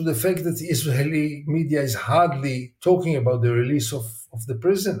attention to the fact that the Israeli media is hardly talking about the release of the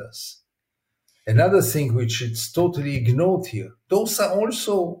prisoners. Another thing which is totally ignored here, those are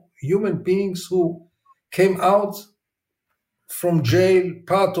also human beings who came out from jail,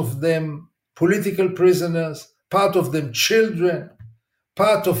 part of them political prisoners, part of them children,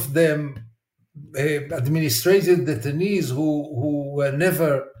 part of them administrative detainees who were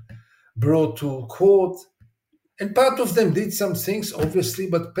never brought to court. And part of them did some things, obviously,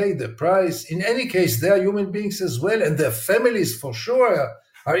 but paid the price. In any case, they are human beings as well, and their families, for sure,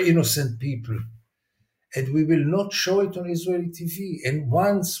 are innocent people. And we will not show it on Israeli TV. And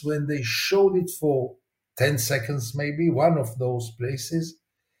once, when they showed it for 10 seconds, maybe, one of those places,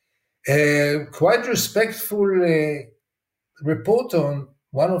 a quite respectful reporter on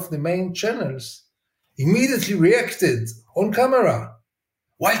one of the main channels immediately reacted on camera.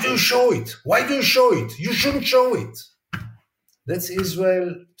 Why do you show it? Why do you show it? You shouldn't show it. That's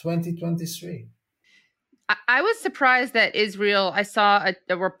Israel 2023. I was surprised that Israel, I saw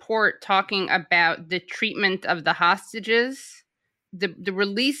a report talking about the treatment of the hostages. The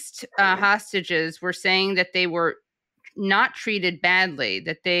released hostages were saying that they were not treated badly,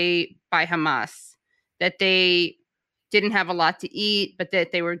 by Hamas, that they didn't have a lot to eat, but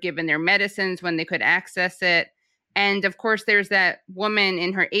that they were given their medicines when they could access it. And of course, there's that woman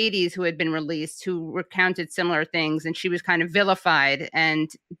in her 80s who had been released who recounted similar things, and she was kind of vilified. And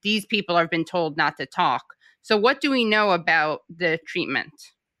these people have been told not to talk. So what do we know about the treatment?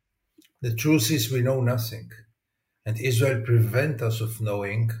 The truth is we know nothing. And Israel prevents us of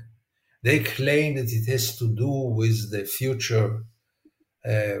knowing. They claim that it has to do with the future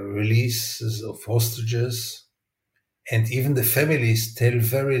releases of hostages. And even the families tell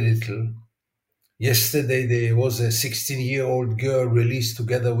very little. Yesterday, there was a 16-year-old girl released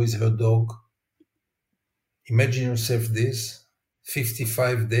together with her dog. Imagine yourself this,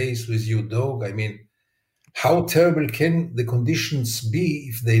 55 days with your dog. I mean, how terrible can the conditions be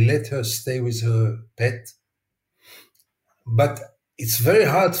if they let her stay with her pet? But it's very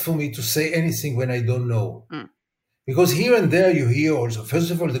hard for me to say anything when I don't know. Because here and there you hear also, first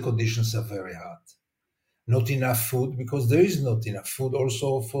of all, the conditions are very hard. Not enough food, because there is not enough food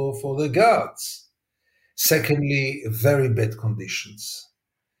also for the guards. Secondly, very bad conditions.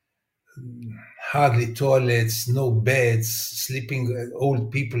 Hardly toilets, no beds, sleeping,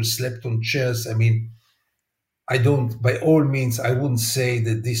 old people slept on chairs. I mean, by all means, I wouldn't say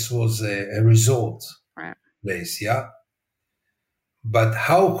that this was a resort place, yeah? But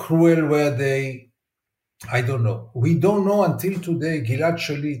how cruel were they? I don't know. We don't know until today. Gilad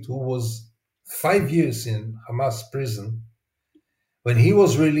Shalit, who was 5 years in Hamas prison, When he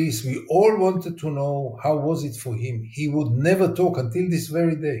was released, we all wanted to know how was it for him. He would never talk until this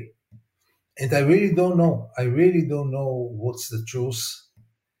very day. And I really don't know. I really don't know what's the truth.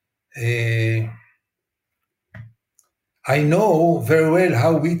 I know very well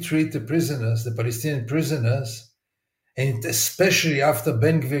how we treat the prisoners, the Palestinian prisoners, and especially after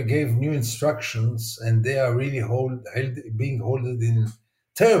Ben Gvir gave new instructions, and they are really being held in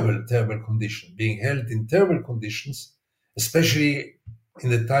terrible conditions, being held in terrible conditions, especially in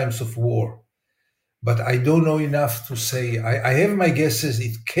the times of war. But I don't know enough to say. I have my guesses.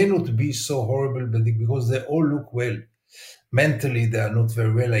 It cannot be so horrible, but because they all look well. Mentally, they are not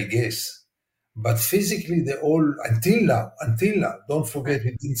very well, I guess. But physically, they all, until now, don't forget,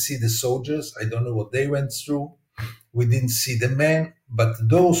 we didn't see the soldiers. I don't know what they went through. We didn't see the men, but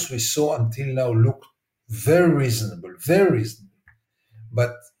those we saw until now look very reasonable, very reasonable.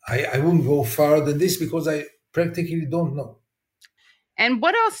 But I wouldn't go farther than this because I practically don't know. And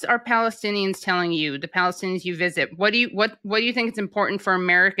what else are Palestinians telling you, the Palestinians you visit? What do you think is important for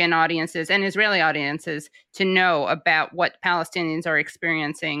American audiences and Israeli audiences to know about what Palestinians are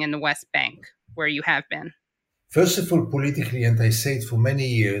experiencing in the West Bank, where you have been? First of all, politically, and I say it for many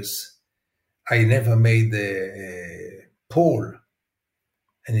years, I never made a poll,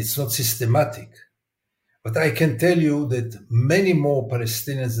 and it's not systematic. But I can tell you that many more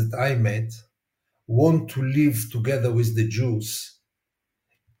Palestinians that I met want to live together with the Jews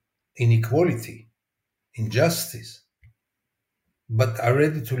in equality, in justice, but are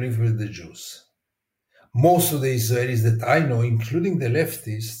ready to live with the Jews. Most of the Israelis that I know, including the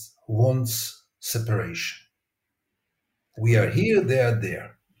leftists, wants separation. We are here, they are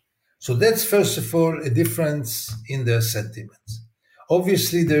there. So that's, first of all, a difference in their sentiments.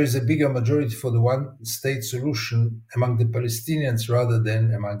 Obviously, there is a bigger majority for the one-state solution among the Palestinians rather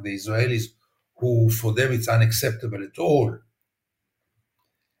than among the Israelis, who, for them, it's unacceptable at all.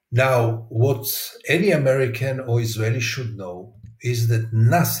 Now, what any American or Israeli should know is that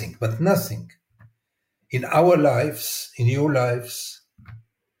nothing, but nothing, in our lives, in your lives,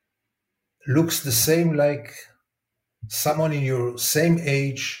 looks the same like someone in your same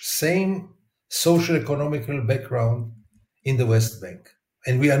age, same social economical background in the West Bank.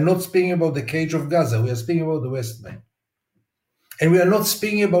 And we are not speaking about the cage of Gaza, we are speaking about the West Bank. And we are not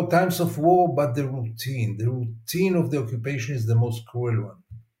speaking about times of war, but the routine. The routine of the occupation is the most cruel one.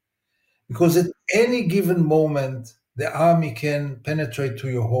 Because at any given moment, the army can penetrate to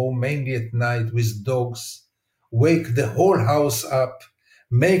your home, mainly at night, with dogs, wake the whole house up,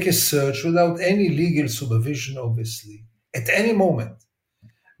 make a search without any legal supervision, obviously, at any moment.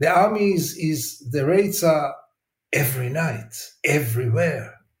 The army the raids are every night,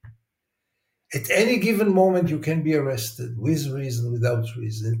 everywhere. At any given moment, you can be arrested with reason, without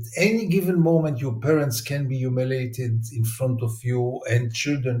reason. At any given moment, your parents can be humiliated in front of you and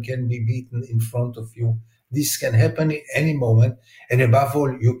children can be beaten in front of you. This can happen at any moment. And above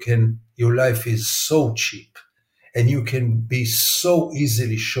all, your life is so cheap and you can be so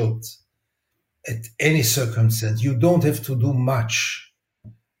easily shot at any circumstance. You don't have to do much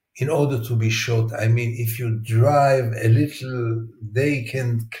in order to be shot. I mean, if you drive a little, they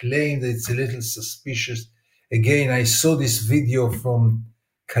can claim that it's a little suspicious. Again, I saw this video from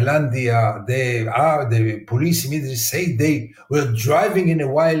Kalandia. The police immediately say they were driving in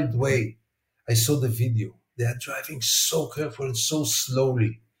a wild way. I saw the video. They are driving so careful and so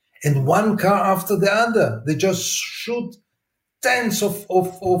slowly. And one car after the other, they just shoot tens of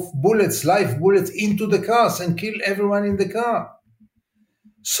bullets, live bullets, into the cars and kill everyone in the car.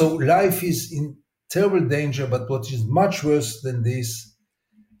 So life is in terrible danger, but what is much worse than this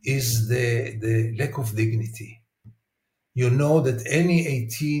is the lack of dignity. You know that any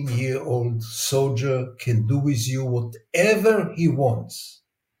 18-year-old soldier can do with you whatever he wants.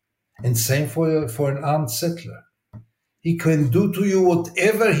 And same for an armed settler. He can do to you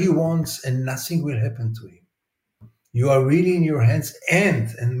whatever he wants and nothing will happen to him. You are really in your hands, and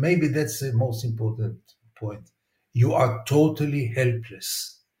maybe that's the most important point, you are totally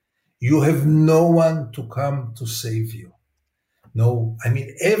helpless. You have no one to come to save you. No, I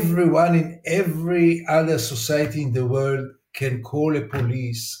mean, everyone in every other society in the world can call a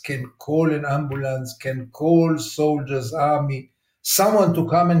police, can call an ambulance, can call soldiers, army, someone to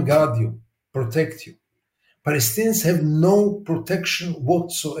come and guard you, protect you. Palestinians have no protection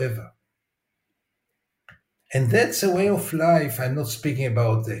whatsoever. And that's a way of life. I'm not speaking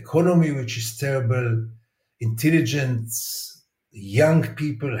about the economy, which is terrible. Intelligence, young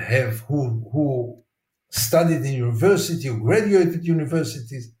people who studied in university, who graduated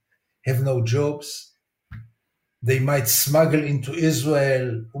universities, have no jobs. They might smuggle into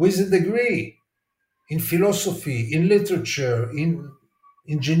Israel with a degree in philosophy, in literature, in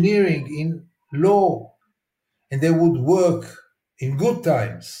engineering, in law, and they would work in good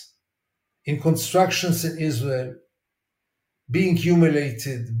times, in constructions in Israel, being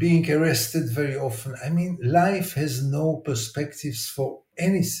humiliated, being arrested very often. I mean, life has no perspectives for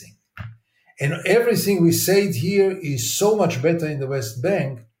anything. And everything we said here is so much better in the West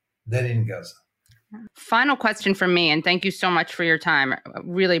Bank than in Gaza. Final question from me, and thank you so much for your time. I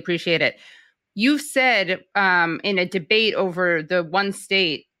really appreciate it. You've said in a debate over the one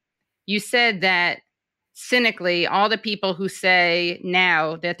state, you said that cynically, all the people who say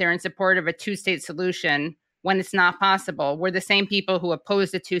now that they're in support of a two-state solution when it's not possible were the same people who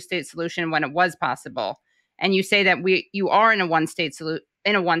opposed the two-state solution when it was possible. And you say that you are in a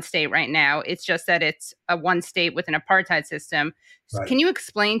one-state right now. It's just that it's a one state with an apartheid system. Right. Can you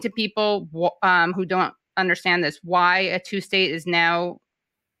explain to people who don't understand this why a two-state is now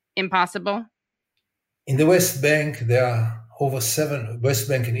impossible? In the West Bank, there are West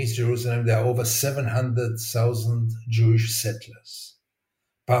Bank and East Jerusalem, there are over 700,000 Jewish settlers.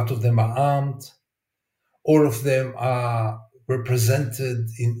 Part of them are armed. All of them are represented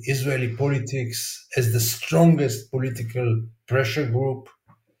in Israeli politics as the strongest political pressure group.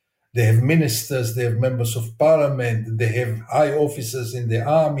 They have ministers, they have members of parliament, they have high officers in the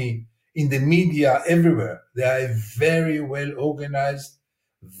army, in the media, everywhere. They are a very well organized,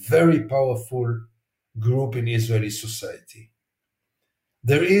 very powerful group in Israeli society.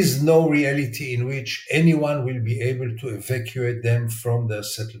 There is no reality in which anyone will be able to evacuate them from their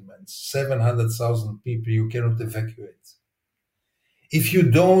settlements. 700,000 people you cannot evacuate. If you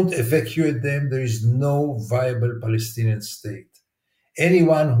don't evacuate them, there is no viable Palestinian state.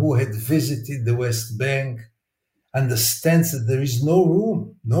 Anyone who had visited the West Bank understands that there is no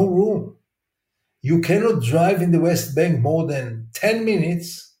room. You cannot drive in the West Bank more than 10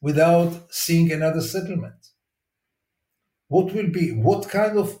 minutes without seeing another settlement. What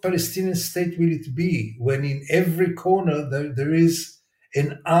kind of Palestinian state will it be when in every corner there is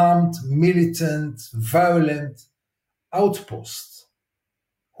an armed, militant, violent outpost?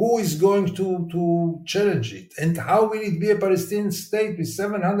 Who is going to challenge it? And how will it be a Palestinian state with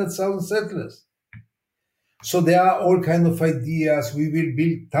 700,000 settlers? So there are all kinds of ideas. We will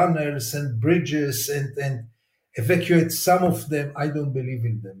build tunnels and bridges and evacuate some of them. I don't believe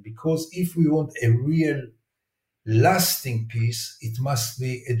in them, because if we want a real lasting peace, it must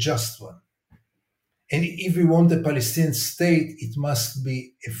be a just one. And if we want a Palestinian state, it must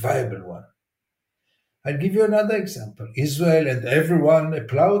be a viable one. I'll give you another example. Israel, and everyone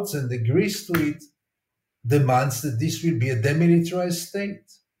applauds and agrees to it, demands that this will be a demilitarized state.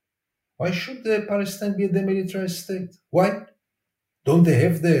 Why should Palestine be a demilitarized state? Why? Don't they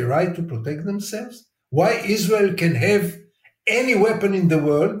have the right to protect themselves? Why Israel can have any weapon in the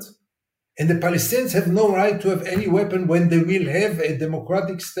world and the Palestinians have no right to have any weapon when they will have a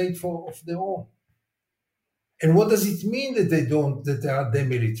democratic state of their own? And what does it mean that they are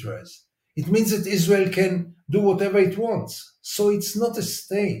demilitarized? It means that Israel can do whatever it wants. So it's not a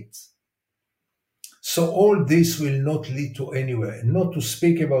state. So all this will not lead to anywhere. Not to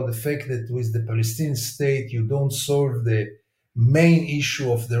speak about the fact that with the Palestinian state, you don't solve the main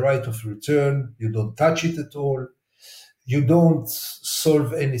issue of the right of return. You don't touch it at all. You don't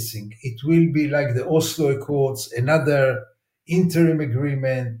solve anything. It will be like the Oslo Accords, another interim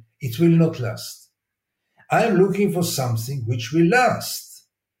agreement. It will not last. I am looking for something which will last.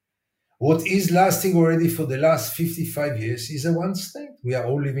 What is lasting already for the last 55 years is a one state. We are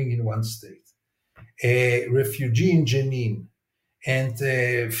all living in one state. A refugee in Jenin and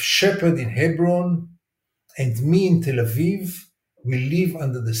a shepherd in Hebron and me in Tel Aviv will live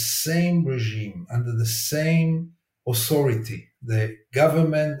under the same regime, under the same authority, the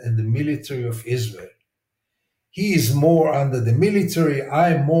government and the military of Israel. He is more under the military,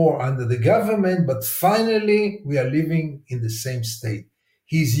 I am more under the government, but finally we are living in the same state.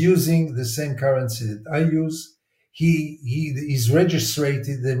 He's using the same currency that I use. He is registered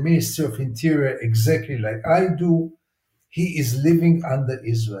the Ministry of Interior exactly like I do. He is living under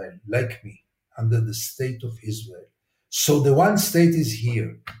Israel, like me, under the state of Israel. So the one state is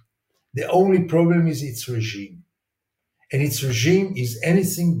here. The only problem is its regime. And its regime is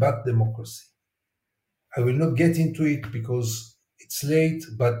anything but democracy. I will not get into it because it's late,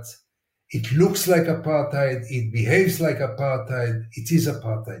 but it looks like apartheid, it behaves like apartheid, it is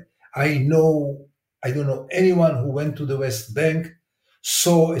apartheid. I don't know anyone who went to the West Bank,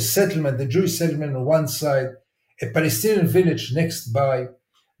 saw a settlement, a Jewish settlement on one side, a Palestinian village next by.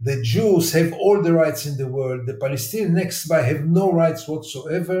 The Jews have all the rights in the world. The Palestinians next by have no rights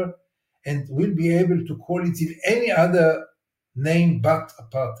whatsoever and will be able to call it in any other name but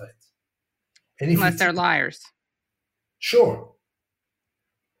apartheid. And if Unless they're liars. Sure.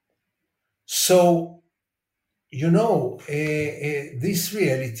 So, this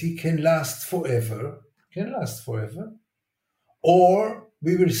reality can last forever, or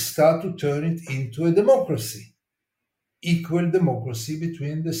we will start to turn it into a democracy, equal democracy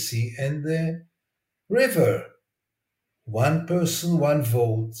between the sea and the river. One person, one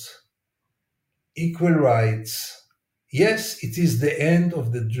vote, equal rights. Yes, it is the end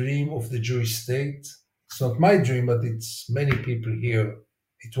of the dream of the Jewish state. It's not my dream, but it's many people here.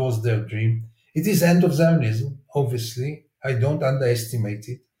 It was their dream. It is end of Zionism, obviously. I don't underestimate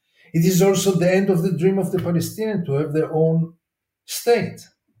it. It is also the end of the dream of the Palestinians to have their own state.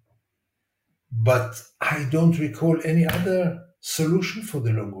 But I don't recall any other solution for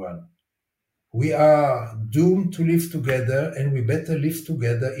the long run. We are doomed to live together, and we better live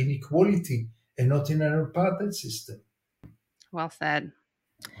together in equality and not in an apartheid system. Well said.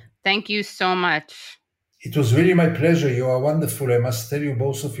 Thank you so much. It was really my pleasure. You are wonderful. I must tell you,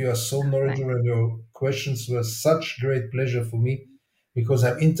 both of you are so knowledgeable, and your questions were such great pleasure for me, because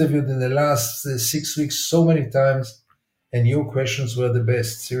I've interviewed in the last 6 weeks so many times, and your questions were the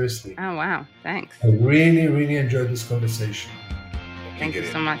best, seriously. Oh, wow. Thanks. I really, really enjoyed this conversation. Thank you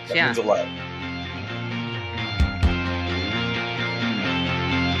so much. That means a lot.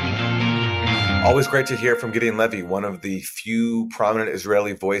 Always great to hear from Gideon Levy, one of the few prominent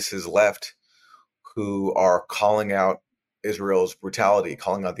Israeli voices left who are calling out Israel's brutality,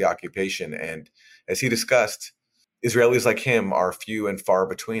 calling out the occupation. And as he discussed, Israelis like him are few and far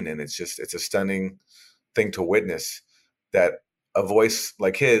between. And it's a stunning thing to witness, that a voice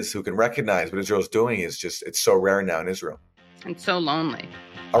like his who can recognize what Israel's doing it's so rare now in Israel. And so lonely.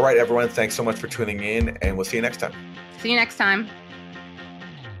 All right, everyone. Thanks so much for tuning in, and we'll see you next time. See you next time.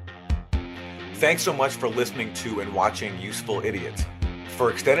 Thanks so much for listening to and watching Useful Idiots.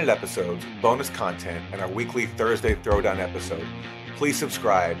 For extended episodes, bonus content, and our weekly Thursday Throwdown episode, please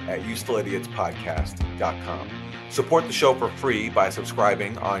subscribe at usefulidiots.podcast.com. Support the show for free by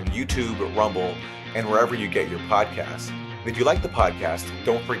subscribing on YouTube, Rumble, and wherever you get your podcasts. And if you like the podcast,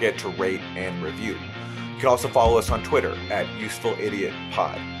 don't forget to rate and review. You can also follow us on Twitter at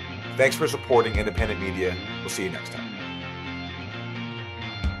UsefulIdiotPod. Thanks for supporting independent media. We'll see you next time.